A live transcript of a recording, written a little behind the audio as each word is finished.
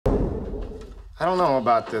I don't know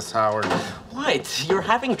about this, Howard. What? You're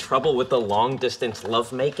having trouble with the long-distance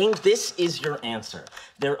lovemaking? This is your answer.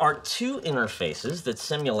 There are two interfaces that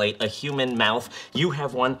simulate a human mouth. You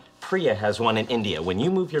have one, Priya has one in India. When you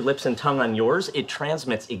move your lips and tongue on yours, it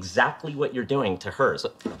transmits exactly what you're doing to hers.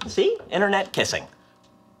 See? Internet kissing.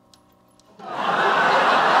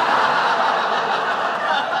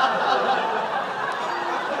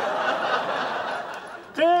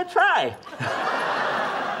 Try.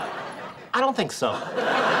 I don't think so.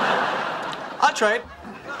 I'll try it.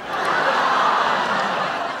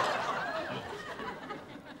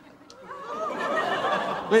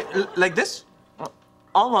 Wait, like this?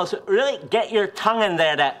 Almost. Really get your tongue in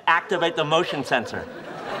there to activate the motion sensor.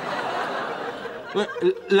 Wait,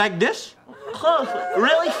 like this? Close.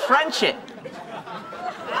 Really French it.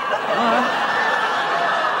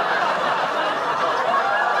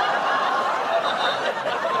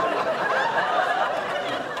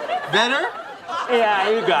 Better? Yeah,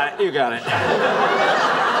 you got it. You got it.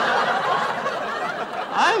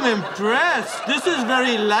 I'm impressed. This is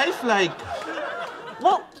very lifelike.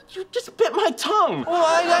 Well, you just bit my tongue. Oh,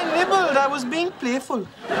 I nibbled. I was being playful.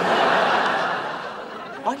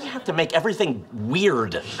 Why do you have to make everything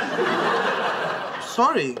weird?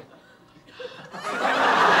 Sorry.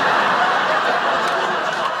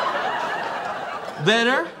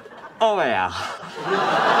 Better? Oh, yeah.